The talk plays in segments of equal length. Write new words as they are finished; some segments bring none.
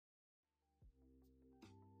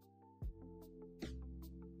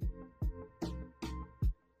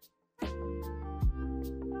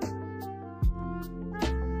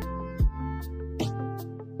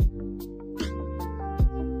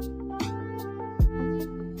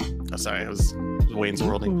Oh, sorry, I was Wayne's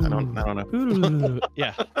Worlding. I don't know. Ooh,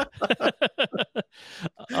 yeah.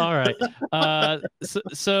 All right.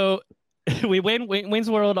 So we Wayne's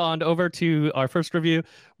World on over to our first review.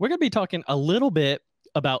 We're going to be talking a little bit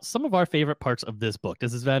about some of our favorite parts of this book.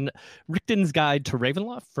 This has been Richten's Guide to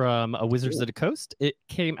Ravenloft from Wizards of the Coast. It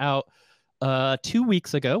came out 2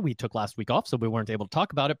 weeks ago. We took last week off, so we weren't able to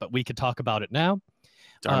talk about it, but we could talk about it now.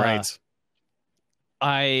 Darn right.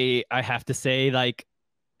 I have to say, like,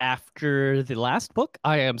 after the last book,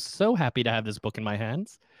 I am so happy to have this book in my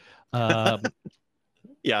hands.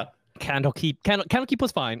 Yeah. Candlekeep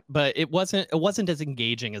was fine, but it wasn't as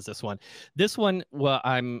engaging as this one. This one, well,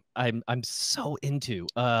 I'm so into.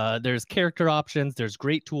 There's character options. There's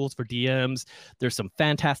great tools for DMs. There's some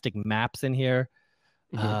fantastic maps in here.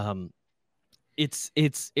 Mm-hmm. It's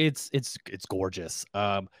gorgeous.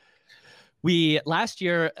 We last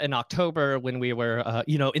year in October, when we were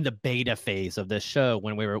in the beta phase of this show,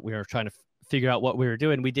 when we were trying to figure out what we were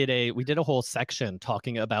doing, we did a whole section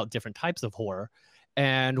talking about different types of horror.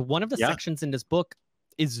 And one of the sections in this book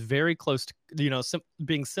is very close to,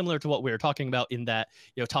 being similar to what we were talking about, in that,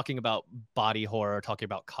 talking about body horror, talking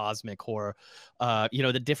about cosmic horror,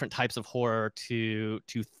 the different types of horror to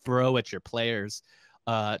throw at your players,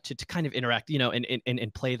 to kind of interact,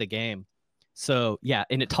 and play the game. So yeah,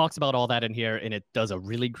 and it talks about all that in here, and it does a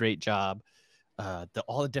really great job.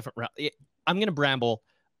 All the different I'm gonna bramble.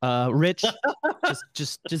 Rich,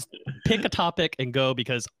 just pick a topic and go,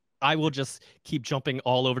 because I will just keep jumping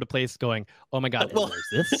all over the place going, oh my God, well,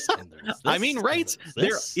 there's this, and there's this. I mean, right.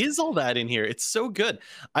 There is all that in here. It's so good.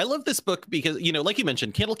 I love this book because, like you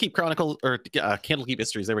mentioned, Candlekeep Chronicle, or Candlekeep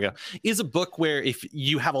Mysteries, there we go, is a book where if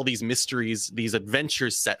you have all these mysteries, these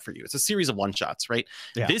adventures set for you, it's a series of one-shots, right?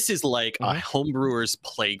 Yeah. This is like a homebrewer's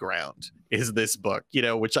playground, is this book,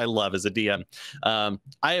 which I love as a DM.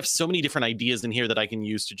 I have so many different ideas in here that I can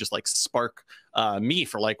use to just like spark me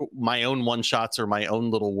for like my own one-shots or my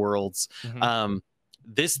own little worlds.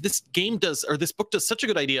 This book does such a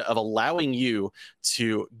good idea of allowing you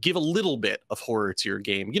to give a little bit of horror to your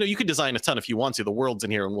game. You could design a ton if you want to. The worlds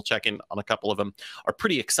in here, and we'll check in on a couple of them, are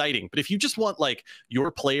pretty exciting. But if you just want like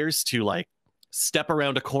your players to like step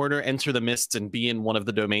around a corner, enter the mists, and be in one of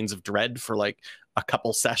the domains of dread for like a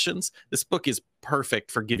couple sessions, this book is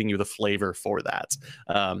perfect for giving you the flavor for that.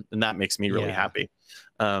 And that makes me really happy.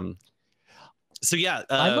 So yeah,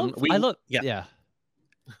 I love.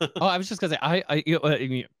 Oh, I was just gonna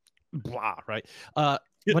say, blah, right.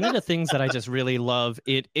 One of the things that I just really love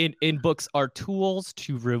in books are tools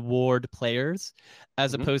to reward players,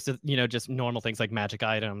 as opposed to just normal things like magic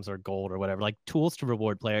items or gold or whatever. Like tools to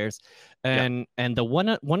reward players, and the one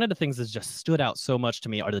of the things that's just stood out so much to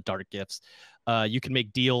me are the dark gifts. You can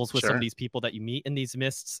make deals with some of these people that you meet in these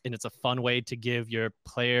mists, and it's a fun way to give your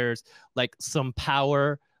players like some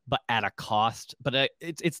power, but at a cost. But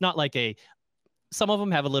it's not like some of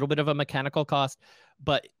them have a little bit of a mechanical cost,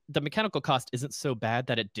 but the mechanical cost isn't so bad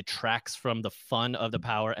that it detracts from the fun of the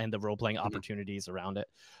power and the role-playing opportunities around it.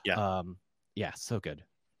 Yeah, so good.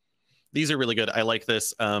 These are really good. I like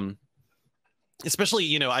this.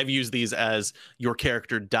 Especially, I've used these as your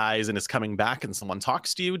character dies and is coming back, and someone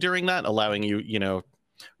talks to you during that, allowing you,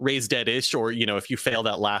 raise dead-ish, or if you fail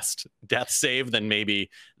that last death save, then maybe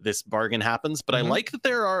this bargain happens. But I like that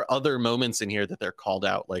there are other moments in here that they're called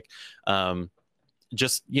out, like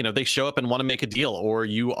just they show up and want to make a deal, or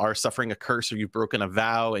you are suffering a curse, or you've broken a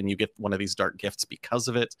vow and you get one of these dark gifts because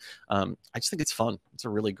of it. I just think it's fun. It's a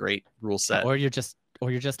really great rule set. Or you're just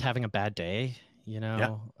having a bad day,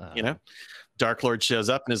 Dark Lord shows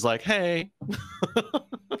up and is like, hey.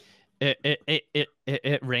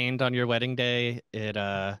 It rained on your wedding day. It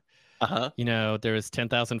there was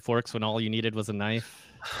 10,000 forks when all you needed was a knife.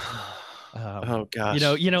 Oh gosh.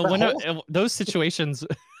 Those situations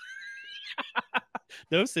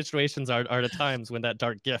those situations are the times when that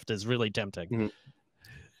dark gift is really tempting.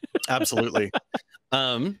 Absolutely.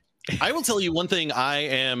 I will tell you one thing I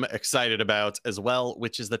am excited about as well,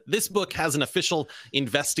 which is that this book has an official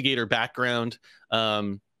investigator background.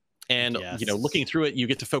 And, looking through it, you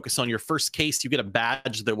get to focus on your first case. You get a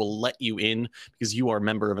badge that will let you in because you are a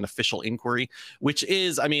member of an official inquiry, which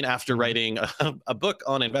is, after writing a book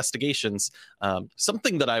on investigations,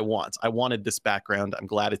 something that I want. I wanted this background. I'm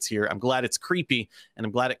glad it's here. I'm glad it's creepy. And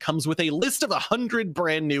I'm glad it comes with a list of 100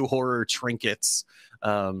 brand new horror trinkets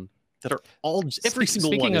that are all, every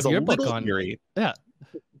single one is a little eerie. Yeah.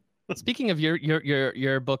 Speaking of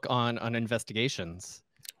your book on investigations,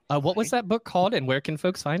 what was that book called, and where can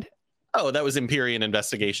folks find it? Oh, that was Empyrean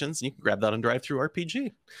Investigations. You can grab that on Drive-Thru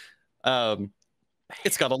RPG.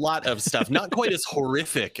 It's got a lot of stuff, not quite as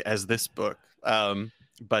horrific as this book,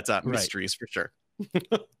 but mysteries for sure.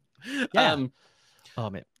 Yeah. Um, Oh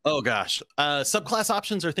man. oh gosh. Subclass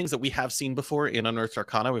options are things that we have seen before in Unearthed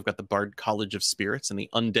Arcana. We've got the Bard College of Spirits and the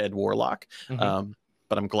Undead Warlock.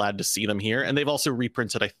 But I'm glad to see them here. And they've also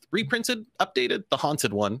reprinted, updated the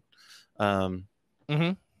Haunted one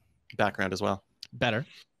background as well. Better.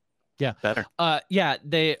 Yeah. Better. Yeah,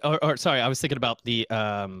 they or sorry, I was thinking about the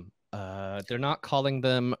they're not calling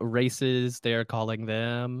them races, they're calling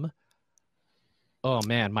them, oh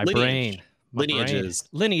man, my brain. Lineages.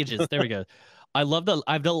 There we go. I love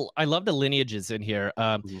the lineages in here.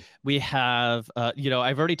 We have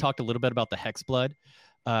I've already talked a little bit about the Hexblood.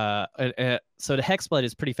 So the Hexblood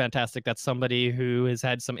is pretty fantastic. That's somebody who has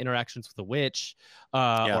had some interactions with a witch,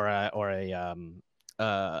 or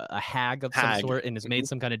a hag of some sort, and has made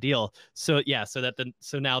some kind of deal. So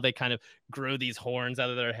now they kind of grow these horns out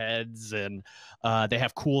of their heads, and they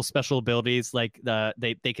have cool special abilities, like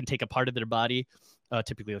they can take a part of their body,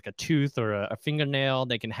 typically like a tooth or a fingernail.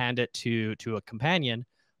 They can hand it to a companion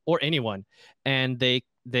or anyone, and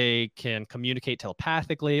they can communicate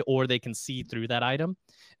telepathically, or they can see through that item.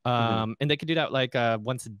 And they can do that like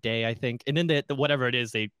once a day, I think. And then the whatever it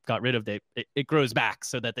is they got rid of, it grows back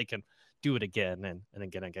so that they can do it again and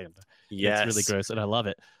again. Yes. It's really gross, and I love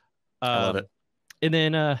it. I love it. And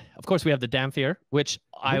then, of course, we have the Damphir, which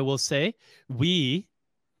I will say we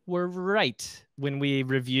were right when we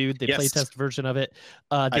reviewed the playtest version of it.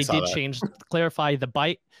 They did clarify the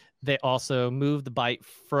bite. They also moved the bite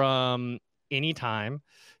from any time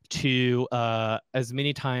to as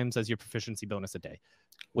many times as your proficiency bonus a day,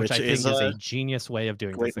 which I think is a genius way of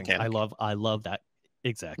doing things. I love that.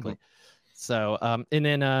 Exactly. So, and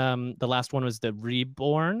then the last one was the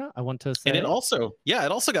Reborn, I want to say. And it also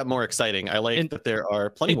got more exciting. I like that there are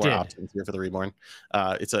plenty more options here for the Reborn.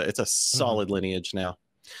 It's a solid lineage now.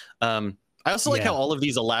 I also like how all of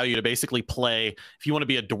these allow you to basically play, if you want to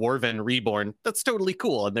be a Dwarven Reborn, that's totally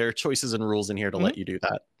cool. And there are choices and rules in here to let you do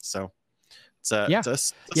that. So it's a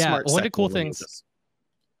smart one of the cool things.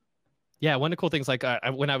 Yeah, one of the cool things, like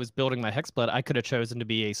when I was building my Hexblood, I could have chosen to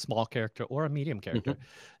be a small character or a medium character,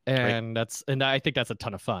 and I think that's a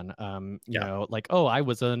ton of fun. You know, like, oh, I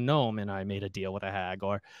was a gnome and I made a deal with a hag,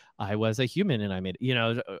 or I was a human and I made,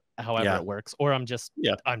 however it works, or I'm just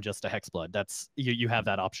a Hexblood. That's you have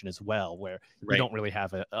that option as well, where you don't really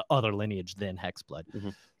have a other lineage than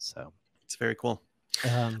Hexblood. So it's very cool.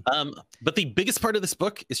 But the biggest part of this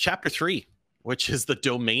book is chapter 3. Which is the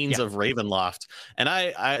domains of Ravenloft.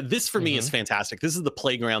 And this for me is fantastic. This is the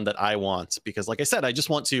playground that I want, because like I said, I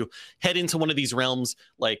just want to head into one of these realms,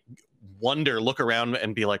 like look around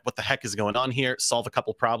and be like, what the heck is going on here? Solve a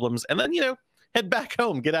couple problems, and then, head back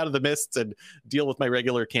home, get out of the mists and deal with my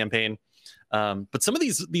regular campaign. But some of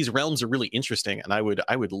these realms are really interesting, and I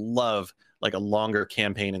would love like a longer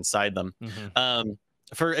campaign inside them.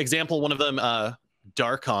 For example, one of them,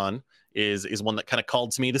 Darkon, is one that kind of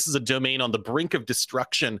called to me. This is a domain on the brink of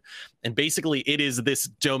destruction, and basically it is this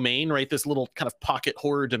domain, right, this little kind of pocket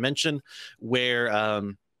horror dimension where a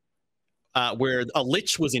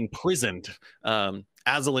lich was imprisoned.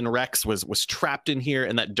 Azalin Rex was trapped in here,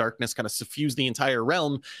 and that darkness kind of suffused the entire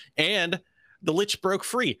realm, and the lich broke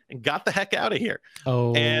free and got the heck out of here.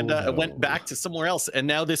 And went back to somewhere else. And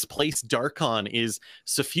now this place, Darkon, is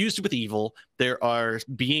suffused with evil. There are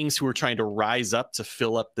beings who are trying to rise up to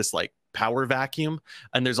fill up this like power vacuum.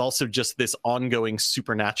 And there's also just this ongoing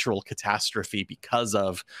supernatural catastrophe because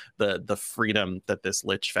of the freedom that this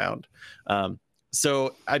lich found.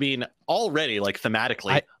 So, I mean, already, like,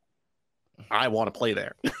 thematically, I want to play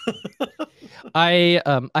there. I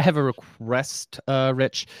have a request,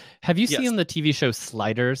 Rich. Have you seen the TV show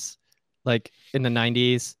Sliders, like in the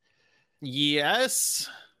 90s? Yes.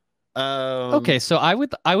 Okay, so I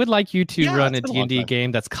would like you to run a D&D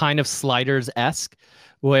game that's kind of Sliders-esque,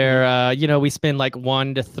 where we spend like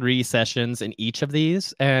 1 to 3 sessions in each of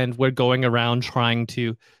these, and we're going around trying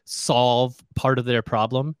to solve part of their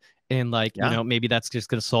problem. And like, maybe that's just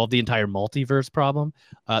going to solve the entire multiverse problem.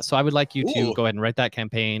 So I would like you to go ahead and write that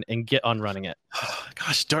campaign and get on running it.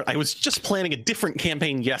 Gosh darn, I was just planning a different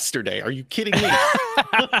campaign yesterday. Are you kidding me?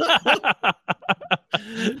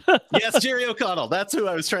 Yes, Jerry O'Connell. That's who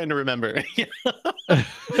I was trying to remember.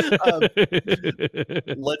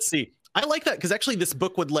 Let's see. I like that, because actually this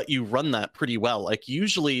book would let you run that pretty well. Like,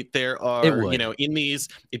 usually there are, in these,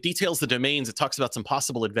 it details the domains. It talks about some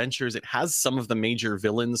possible adventures. It has some of the major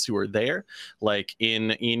villains who are there. Like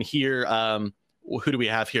in here, who do we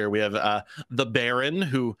have here? We have the Baron,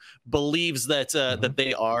 who believes that that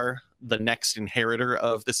they are the next inheritor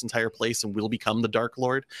of this entire place and will become the Dark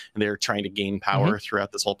Lord. And they're trying to gain power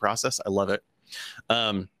throughout this whole process. I love it.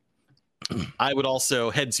 I would also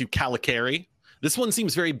head to Calicari, This one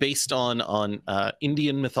seems very based on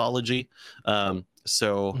Indian mythology. I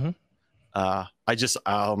just,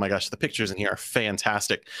 oh my gosh, the pictures in here are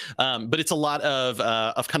fantastic. But it's a lot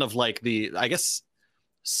of kind of like I guess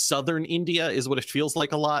southern India is what it feels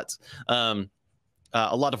like a lot.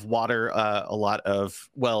 A lot of water, a lot of,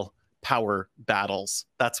 well, power battles.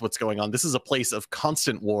 That's what's going on. This is a place of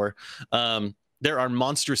constant war. There are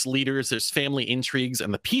monstrous leaders, there's family intrigues,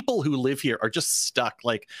 and the people who live here are just stuck.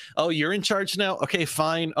 Like, oh, you're in charge now? Okay,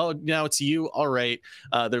 fine. Oh, now it's you. All right.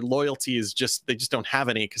 Their loyalty is just, they just don't have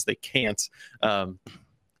any because they can't.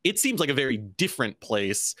 It seems like a very different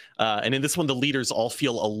place. And in this one, the leaders all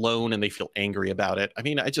feel alone and they feel angry about it. I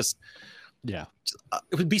mean, yeah,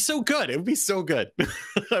 it would be so good. It would be so good.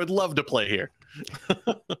 I would love to play here.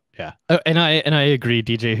 Yeah, and I agree,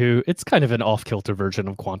 DJ Who. It's kind of an off-kilter version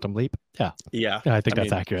of Quantum Leap. Yeah, I think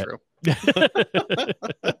that's accurate. Yeah,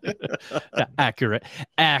 accurate.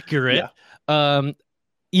 Yeah.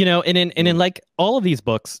 You know, and in like all of these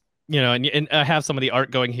books, you know, and I have some of the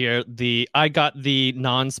art going here. I got the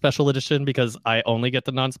non-special edition because I only get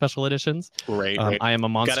the non-special editions. Right. I am a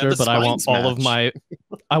monster, but I want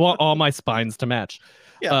all my spines to match.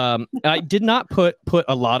 Yeah. I did not put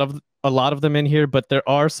a lot of them in here, but there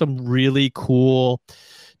are some really cool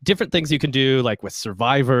different things you can do, like with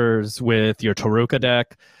survivors, with your Taruka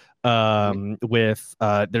deck.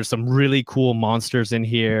 There's some really cool monsters in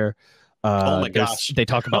here. Oh my gosh. They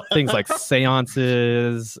talk about things like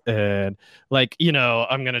seances and, like, you know,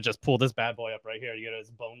 I'm gonna just pull this bad boy up right here. You get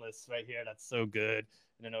his boneless right here. That's so good.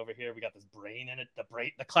 And then over here we got this brain in it,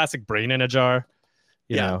 the classic brain in a jar.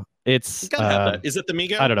 You know, it's gotta have that. Is it the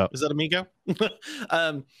Migo? I don't know. Is that a Migo?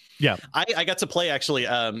 Yeah, I got to play actually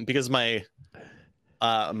because my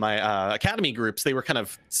academy groups, they were kind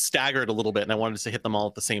of staggered a little bit, and I wanted to hit them all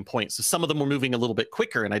at the same point. So some of them were moving a little bit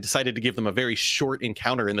quicker, and I decided to give them a very short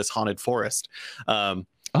encounter in this haunted forest. Because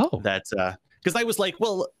I was like,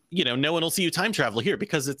 well, you know, no one will see you time travel here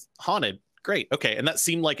because it's haunted. Great, okay, and that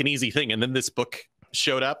seemed like an easy thing. And then this book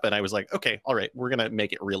showed up, and I was like, okay, all right, we're gonna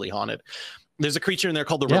make it really haunted. There's a creature in there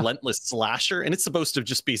called the Relentless Slasher, and it's supposed to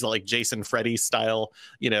just be like Jason Freddy style,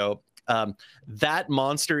 you know. That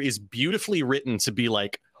monster is beautifully written to be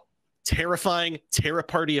like terrifying, tear a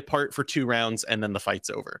party apart for 2 rounds, and then the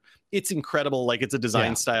fight's over. It's incredible. Like, it's a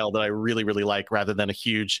design style that I really, really like, rather than a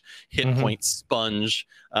huge hit point sponge.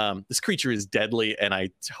 This creature is deadly, and I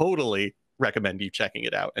totally recommend you checking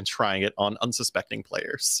it out and trying it on unsuspecting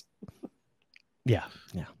players. Yeah.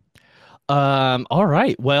 All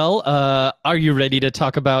right. Well, are you ready to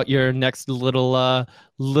talk about your next little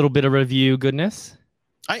bit of review goodness?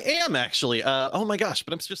 I am actually. Oh my gosh,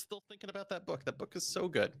 but I'm just still thinking about that book. That book is so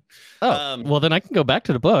good. Oh, well, then I can go back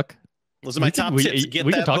to the book. Those are my top tips. Get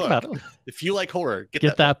that book. About it. If you like horror,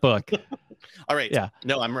 get that book. All right. Yeah.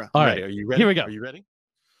 No, I'm all ready. Right. Are you ready? Here we go. Are you ready?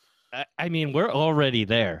 I mean, we're already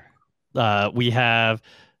there. We have.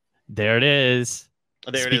 There it is.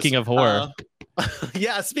 Speaking of horror.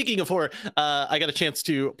 Yeah, speaking of horror, I got a chance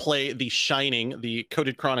to play The Shining, the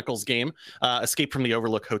Coded Chronicles game, Escape from the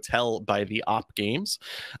Overlook Hotel by the Op Games.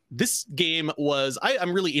 This game was,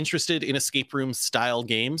 I'm really interested in escape room style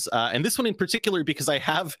games, and this one in particular because I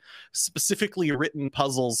have specifically written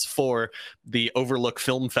puzzles for the Overlook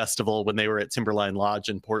Film Festival when they were at Timberline Lodge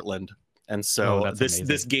in Portland. And so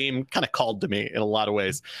this game kind of called to me in a lot of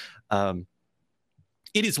ways.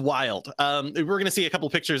 It is wild. We're going to see a couple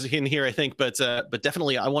pictures in here, I think, but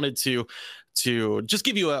definitely I wanted to just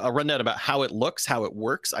give you a rundown about how it looks, how it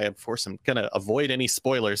works. I, of course, am going to avoid any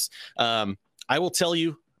spoilers. I will tell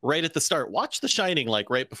you right at the start, watch The Shining like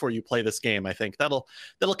right before you play this game. I think that'll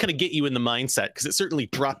kind of get you in the mindset, because it certainly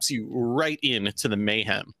drops you right into the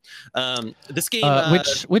mayhem. This game,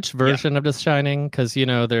 which version of The Shining? Because, you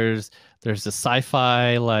know, there's a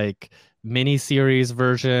sci-fi like mini-series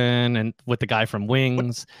version and with the guy from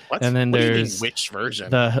Wings. What? And then there's which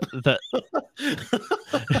version? Then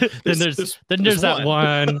there's that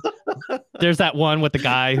one. There's that one with the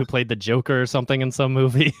guy who played the Joker or something in some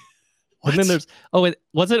movie. And then there's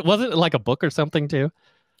was it like a book or something too?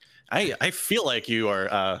 I feel like you are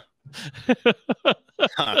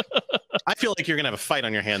I feel like you're gonna have a fight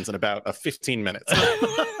on your hands in about 15 minutes.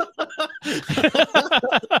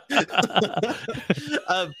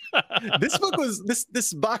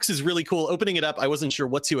 This box is really cool. Opening it up, I wasn't sure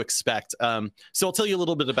what to expect. So I'll tell you a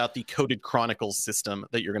little bit about the Coded Chronicles system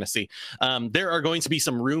that you're going to see. There are going to be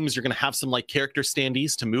some rooms. You're going to have some like character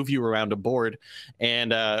standees to move you around a board,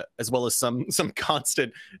 and as well as some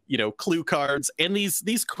constant, you know, clue cards and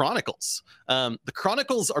these chronicles. The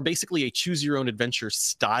chronicles are basically a choose your own adventure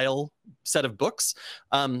style set of books.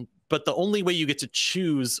 but the only way you get to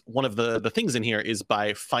choose one of the things in here is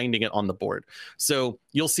by finding it on the board. So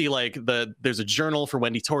you'll see like there's a journal for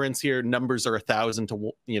Wendy Torrance here. Numbers are 1,000 to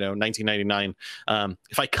 1999.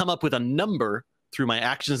 If I come up with a number through my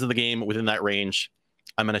actions in the game within that range,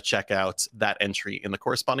 I'm going to check out that entry in the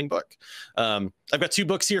corresponding book. I've got 2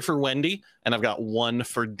 books here for Wendy, and I've got one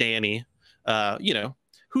for Danny,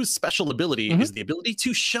 whose special ability is the ability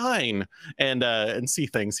to shine and see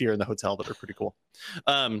things here in the hotel that are pretty cool.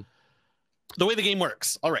 The way the game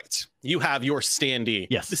works. All right. You have your standee.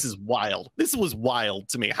 Yes. This is wild. This was wild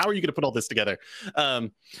to me. How are you going to put all this together?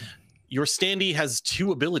 Your standee has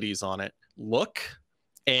 2 abilities on it. Look,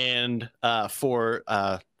 and for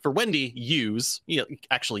Wendy, use.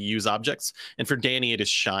 Actually use objects. And for Danny, it is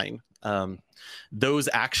shine. Those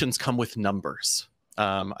actions come with numbers.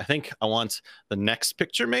 I think I want the next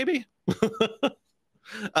picture, maybe.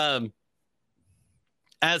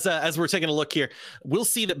 As we're taking a look here, we'll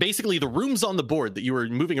see that basically the rooms on the board that you were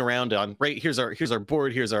moving around on, right? Here's our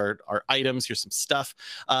board. Here's our items. Here's some stuff.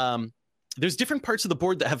 There's different parts of the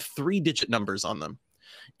board that have 3-digit numbers on them.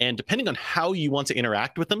 And depending on how you want to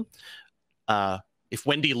interact with them, if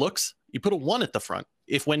Wendy looks, you put a 1 at the front.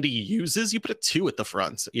 If Wendy uses, you put a 2 at the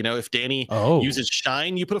front. If Danny uses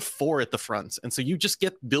shine, you put a 4 at the front. And so you just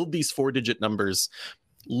build these 4-digit numbers,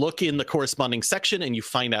 look in the corresponding section, and you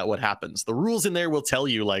find out what happens. The rules in there will tell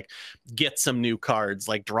you, like, get some new cards,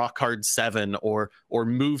 like draw card 7, or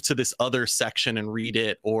move to this other section and read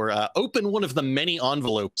it, or open one of the many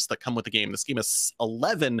envelopes that come with the game. This game has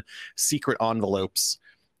 11 secret envelopes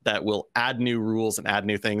that will add new rules and add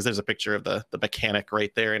new things. There's a picture of the mechanic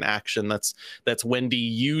right there in action. That's Wendy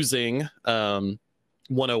using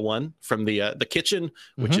 101 from the kitchen,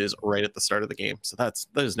 which is right at the start of the game. So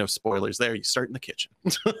there's no spoilers there. You start in the kitchen.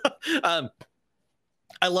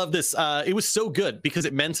 I love this. It was so good because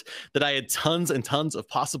it meant that I had tons and tons of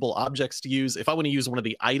possible objects to use. If I want to use one of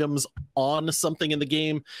the items on something in the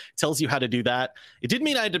game, it tells you how to do that. It did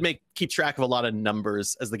mean I had to keep track of a lot of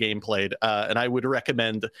numbers as the game played. And I would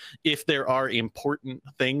recommend, if there are important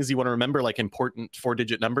things you want to remember, like important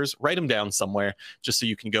 4-digit numbers, write them down somewhere just so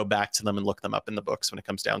you can go back to them and look them up in the books when it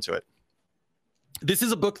comes down to it. This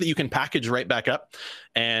is a book that you can package right back up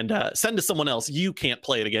and send to someone else. You can't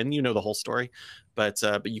play it again. You know the whole story, but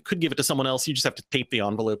you could give it to someone else. You just have to tape the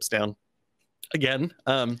envelopes down again.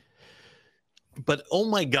 But oh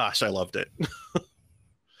my gosh, I loved it.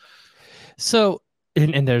 So,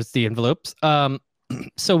 and there's the envelopes.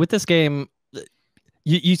 So with this game,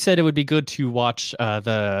 you said it would be good to watch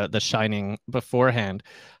the Shining beforehand.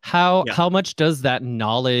 How much does that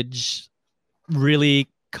knowledge really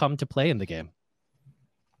come to play in the game?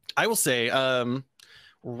 I will say,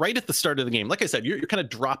 right at the start of the game, like I said, you're kind of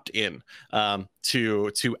dropped in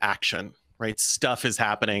to action, right? Stuff is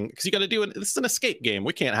happening because you got to do it. This is an escape game.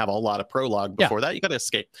 We can't have a lot of prologue before that. You got to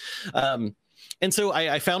escape. And so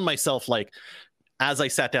I found myself, like, as I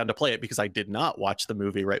sat down to play it, because I did not watch the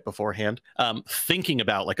movie right beforehand, thinking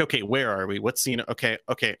about, like, okay, where are we? What scene? Okay,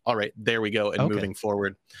 all right, there we go, and moving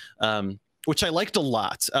forward. Which I liked a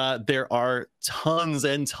lot. There are tons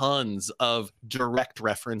and tons of direct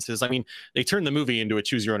references. I mean, they turned the movie into a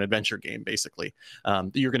choose your own adventure game, basically.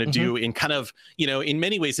 You're going to do in kind of, in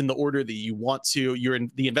many ways in the order that you want to.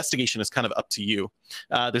 The investigation is kind of up to you.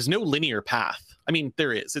 There's no linear path. I mean,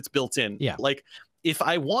 there is. It's built in. Yeah. Like, if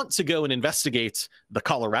I want to go and investigate the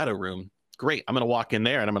Colorado room, great. I'm going to walk in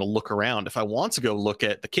there and I'm going to look around. If I want to go look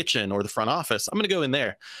at the kitchen or the front office, I'm going to go in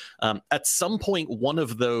there. At some point, one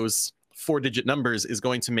of those 4-digit numbers is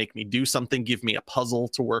going to make me do something, give me a puzzle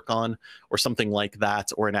to work on or something like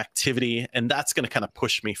that, or an activity. And that's going to kind of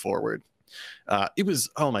push me forward. It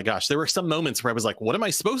was, oh my gosh, there were some moments where I was like, what am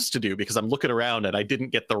I supposed to do? Because I'm looking around and I didn't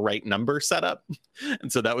get the right number set up.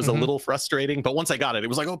 And so that was a little frustrating. But once I got it, it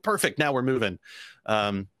was like, oh, perfect. Now we're moving.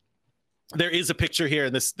 There is a picture here,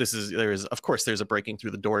 and of course, there's a breaking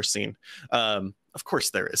through the door scene. Of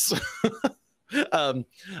course there is.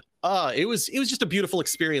 It was just a beautiful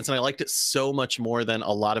experience, and I liked it so much more than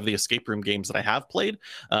a lot of the escape room games that I have played.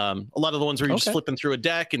 A lot of the ones where you're just flipping through a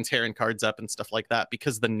deck and tearing cards up and stuff like that,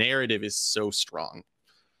 because the narrative is so strong.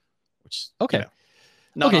 Which so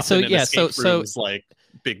like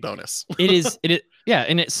big bonus. It is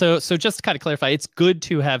so just to kind of clarify, it's good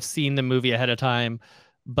to have seen the movie ahead of time,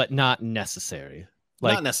 but not necessary.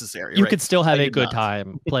 Like, not necessary. You could still have a good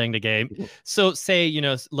time playing the game. So say,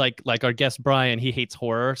 like our guest Brian, he hates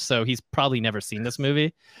horror, so he's probably never seen this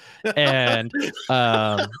movie. And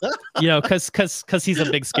because he's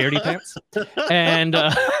a big scaredy pants. And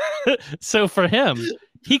so for him,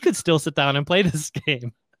 he could still sit down and play this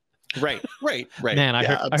game. Right. Man, I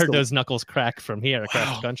Yeah, heard those knuckles crack from here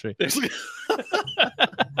across the country.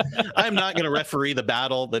 I'm not going to referee the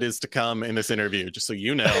battle that is to come in this interview, just so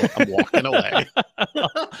you know. I'm walking away.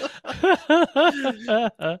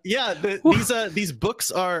 Yeah, these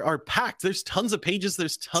books are packed. There's tons of pages.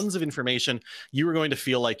 There's tons of information. You were going to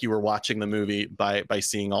feel like you were watching the movie by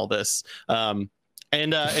seeing all this. And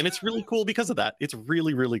it's really cool because of that. It's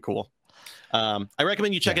really, really cool. I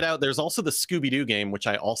recommend you check it out. There's also the Scooby-Doo game, which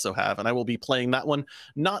I also have, and I will be playing that one,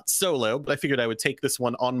 not solo, but I figured I would take this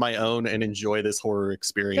one on my own and enjoy this horror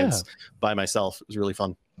experience by myself. It was really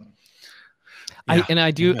fun. Yeah.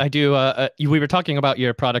 We were talking about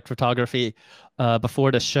your product photography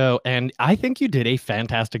before the show, and I think you did a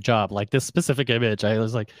fantastic job. Like this specific image, I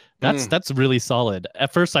was like, that's really solid.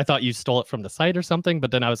 At first, I thought you stole it from the site or something, but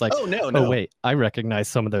then I was like, oh wait, I recognize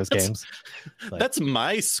some of those games. Like, that's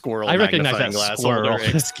my squirrel. I recognize that glass squirrel.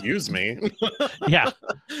 Holder. Excuse me. Yeah.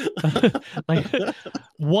 Like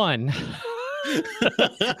one.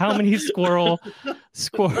 How many squirrel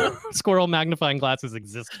magnifying glasses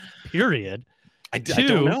exist? Period. I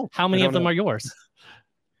don't know. How many of them are yours?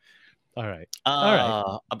 All right.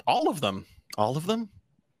 All of them. All of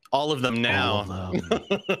them now.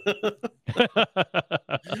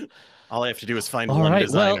 All I have to do is find one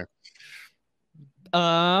designer.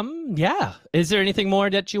 Yeah. Is there anything more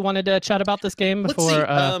that you wanted to chat about this game before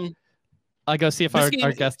I go see if our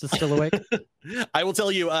guest is still awake? I will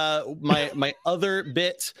tell you my other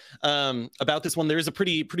bit about this one. There is a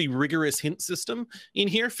pretty rigorous hint system in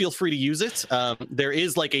here. Feel free to use it. There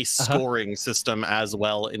is like a scoring system as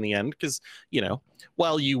well in the end, because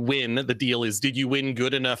while you win, the deal is, did you win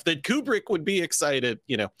good enough that Kubrick would be excited?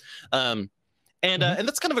 And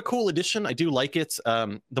that's kind of a cool addition. I do like it.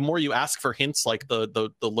 The more you ask for hints, like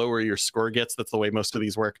the lower your score gets. That's the way most of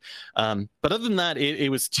these work. But other than that, it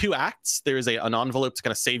was 2 acts. There is an envelope to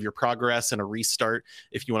kind of save your progress and a restart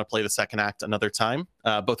if you want to play the second act another time.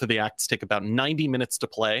 Both of the acts take about 90 minutes to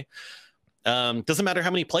play. Doesn't matter how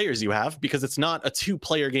many players you have, because it's not a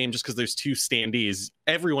 2-player game just because there's 2 standees.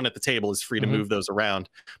 Everyone at the table is free to move those around.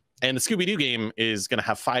 And the Scooby-Doo game is going to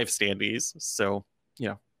have 5 standees. So,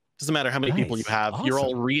 doesn't matter how many people you have. Awesome. You're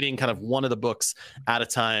all reading kind of one of the books at a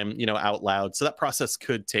time, out loud. So that process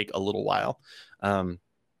could take a little while.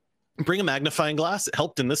 Bring a magnifying glass. It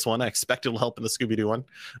helped in this one. I expect it'll help in the Scooby-Doo one.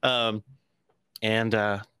 And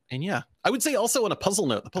yeah, I would say also on a puzzle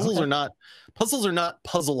note, the puzzles are not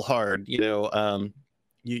puzzle hard.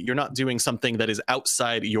 You're not doing something that is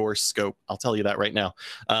outside your scope. I'll tell you that right now.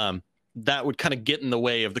 That would kind of get in the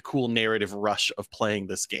way of the cool narrative rush of playing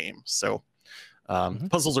this game. So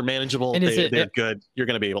puzzles are manageable. And they're good. You're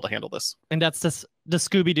going to be able to handle this. And that's the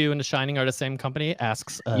Scooby-Doo and The Shining are the same company,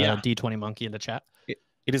 asks D20 Monkey in the chat.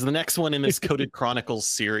 It is the next one in this Coded Chronicles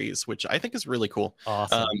series, which I think is really cool.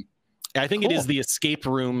 Awesome. I think it is the escape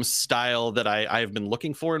room style that I've been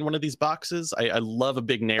looking for in one of these boxes. I love a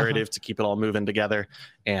big narrative to keep it all moving together.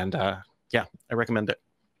 And I recommend it.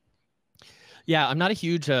 Yeah, I'm not a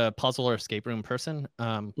huge puzzle or escape room person,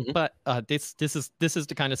 but this is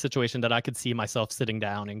the kind of situation that I could see myself sitting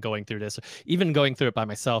down and going through this, even going through it by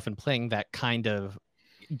myself and playing that kind of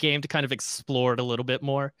game to kind of explore it a little bit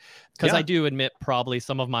more. Because I do admit probably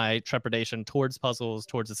some of my trepidation towards puzzles,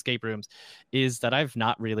 towards escape rooms, is that I've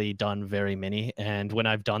not really done very many. And when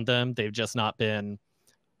I've done them, they've just not been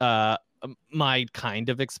my kind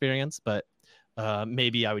of experience. But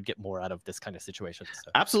maybe I would get more out of this kind of situation.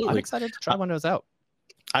 So absolutely. I'm excited to try one of those out.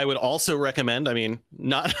 I would also recommend,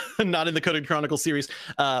 not in the Coded Chronicles series,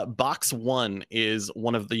 Box 1 is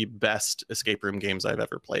one of the best escape room games I've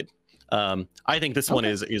ever played. I think this one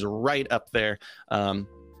is right up there.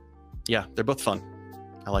 Yeah, they're both fun.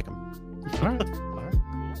 I like them. All right.